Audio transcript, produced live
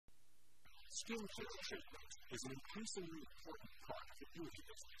Skincare treatment is an increasingly important part of the beauty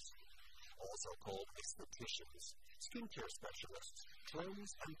business. Also called aestheticians, skincare specialists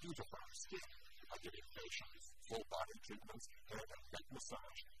cleanse and beautify skin by giving facials, full-body treatments, hair and neck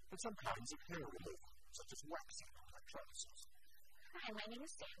massage, and some kinds of hair removal, such as waxing and electrolysis. Hi, my name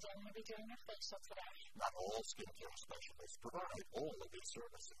is Sandy. I'm going to be doing a facial today. Not all skincare specialists provide all of these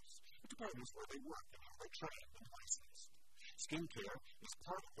services. It depends where they work and how they train and license. Skincare is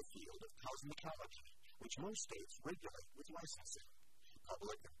part of the field of cosmetology, which most states regulate with licensing.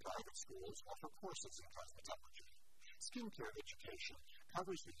 Public and private schools offer courses in cosmetology. Skincare education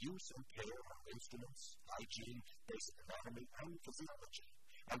covers the use and care of instruments, hygiene, basic anatomy, and physiology,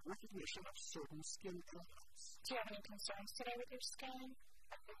 and recognition of certain skin ailments. Do you have any concerns today with your skin?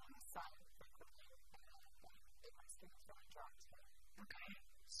 Okay,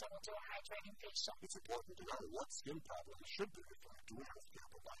 so we'll do a hydrating facial. It's important to know what skin problems should be referred to a healthcare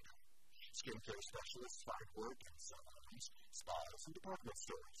provider. Skincare specialists find work in salons, spas, and department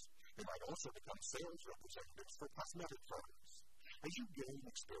stores. They might also become sales representatives for cosmetic firms. As you gain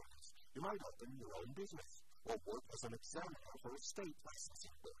experience, you might open your own business or work as an examiner for a state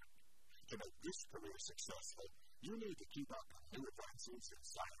licensing board. To make this career successful, you need to keep up with new advances in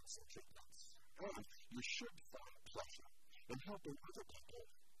science and treatments. And you should find pleasure in helping other people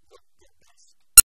look their best.